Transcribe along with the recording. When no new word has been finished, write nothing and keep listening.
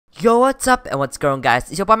Yo, what's up and what's going on, guys?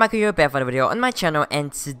 It's your boy Michael here, back for another video on my channel,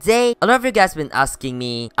 and today a lot of you guys been asking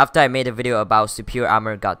me after I made a video about Superior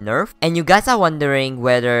Armor got nerfed, and you guys are wondering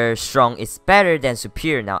whether Strong is better than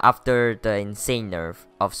Superior now after the insane nerf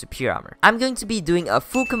of Superior Armor. I'm going to be doing a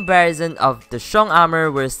full comparison of the Strong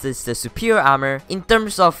Armor versus the Superior Armor in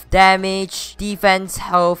terms of damage, defense,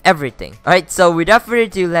 health, everything. Alright, so without further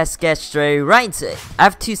ado, let's get straight right into it. I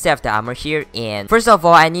have two sets of the armor here, and first of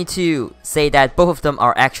all, I need to say that both of them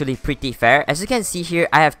are actually pretty fair. As you can see here,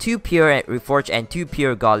 I have 2 pure reforged and 2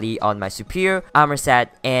 pure godly on my Superior Armor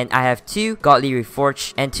set, and I have 2 godly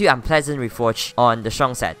reforged and 2 unpleasant reforged on the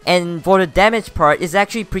Strong set. And for the damage part, it's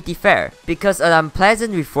actually pretty fair because an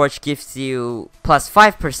unpleasant reforged gives you plus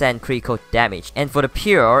 5% critical damage, and for the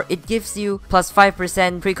pure, it gives you plus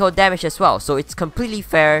 5% critical damage as well. So it's completely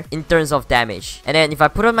fair in terms of damage. And then if I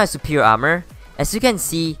put on my Superior Armor, as you can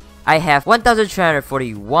see, I have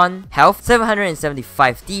 1341 health,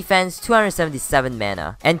 775 defense, 277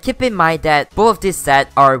 mana. And keep in mind that both of these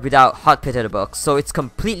sets are without hot pit of the book, so it's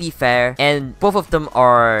completely fair, and both of them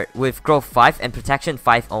are with growth 5 and protection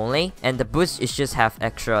 5 only, and the boost is just have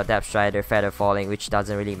extra depth strider feather falling, which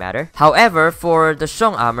doesn't really matter. However, for the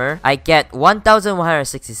Strong Armor, I get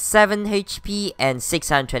 1167 HP and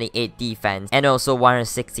 628 defense, and also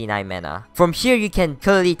 169 mana. From here, you can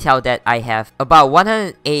clearly tell that I have about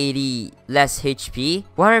 180 less HP,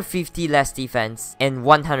 150 less defense, and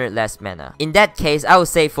 100 less mana. In that case, I would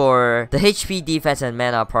say for the HP, defense, and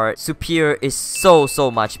mana part, Superior is so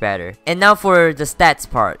much better. And now for the stats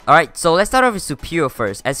part. Alright, so let's start off with Superior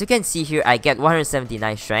first. As you can see here, I get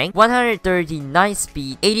 179 strength, 139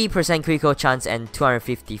 speed, 80% critical chance, and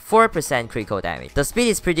 254% critical damage. The speed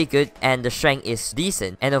is pretty good, and the strength is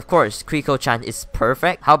decent, and of course, critical chance is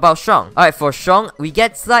perfect. How about Strong? Alright, for Strong, we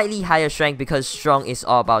get slightly higher strength because Strong is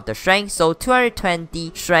all about the strength. So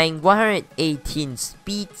 220 strength, 118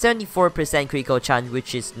 speed, 74% critical chance,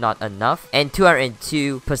 which is not enough, and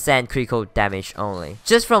 202% critical damage only.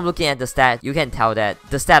 Just from looking at the stat, you can tell that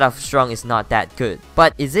the stat of Strong is not that good.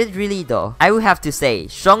 But is it really though? I would have to say,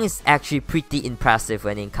 Strong is actually pretty impressive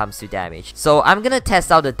when it comes to damage. So I'm gonna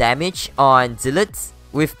test out the damage on Zealots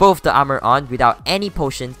with both the armor on without any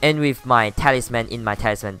potions, and with my talisman in my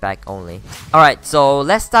talisman bag only. Alright, so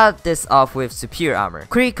let's start this off with Superior Armor.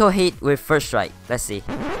 Critical hit with first strike. Let's see.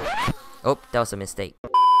 Oh, that was a mistake.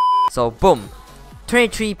 So boom,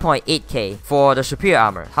 23.8k for the Superior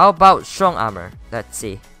Armor. How about Strong Armor? Let's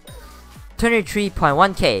see.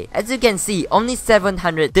 23.1k. As you can see, only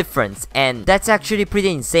 700 difference, and that's actually pretty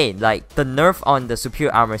insane. Like, the nerf on the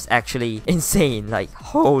Superior Armor is actually insane. Like,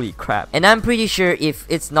 holy crap. And I'm pretty sure if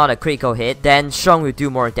it's not a critical hit, then Strong will do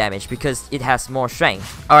more damage because it has more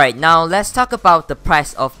strength. Alright, now let's talk about the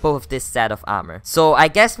price of both of this set of armor. So I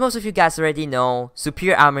guess most of you guys already know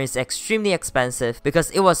Superior Armor is extremely expensive because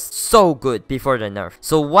it was so good before the nerf.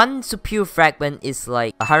 So one Superior fragment is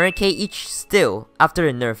like 100k each still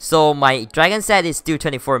after the nerf. So my Dragon set is still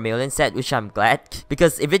 24 million set, which I'm glad,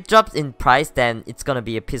 because if it drops in price, then it's gonna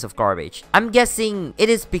be a piece of garbage. I'm guessing it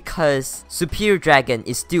is because Superior Dragon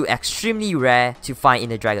is still extremely rare to find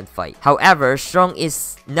in a dragon fight. However, Strong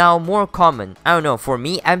is now more common. I don't know, for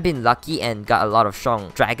me, I've been lucky and got a lot of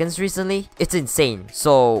Strong Dragons recently. It's insane.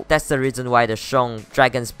 So that's the reason why the Strong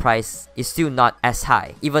Dragon's price is still not as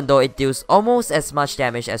high, even though it deals almost as much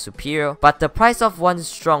damage as Superior. But the price of one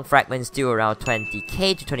Strong fragment is still around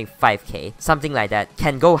 20k to 25k. Something like that.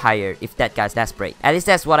 Can go higher if that guy's desperate. At least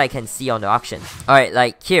that's what I can see on the auction. Alright,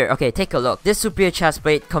 like here, okay, take a look. This Superior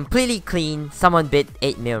chestplate, completely clean. Someone bid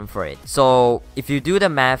 8 million for it. So if you do the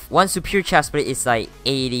math, one Superior chestplate is like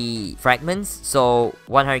 80 fragments, so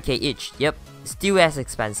 100k each. Yep, still as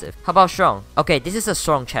expensive. How about Strong? Okay, this is a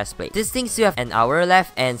Strong chestplate. This thing still have an hour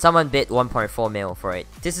left, and someone bid 1.4 mil for it.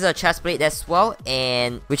 This is a chestplate as well,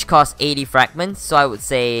 and which costs 80 fragments, so I would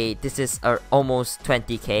say this is almost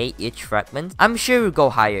 20k each fragment. I'm sure we'll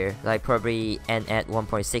go higher, like probably end at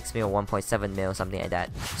 1.6 mil, 1.7 mil, something like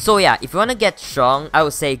that. So yeah, if you want to get Strong, I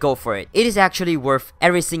would say go for it. It is actually worth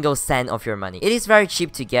every single cent of your money. It is very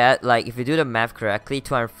cheap to get. Like, if you do the math correctly,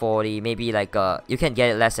 240, maybe like you can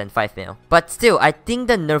get it less than 5 mil. But still, I think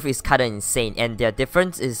the nerf is kinda insane, and their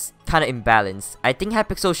difference is kinda imbalanced. I think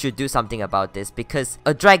Hypixel should do something about this, because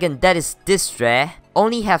a dragon that is this rare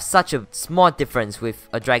only have such a small difference with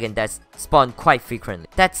a dragon that's spawned quite frequently.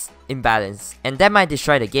 That's imbalanced, and that might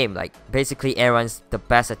destroy the game. Like, basically everyone's the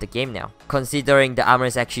best at the game now. Considering the armor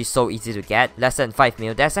is actually so easy to get, less than 5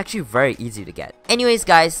 mil, that's actually very easy to get. Anyways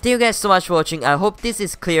guys, thank you guys so much for watching. I hope this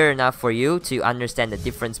is clear enough for you to understand the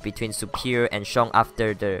difference between Superior and Strong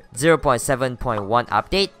after the 0.7.1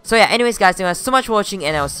 update. So yeah, anyways guys, thank you guys so much for watching,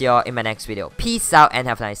 and I'll see y'all in my next video. Peace out and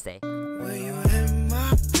have a nice day.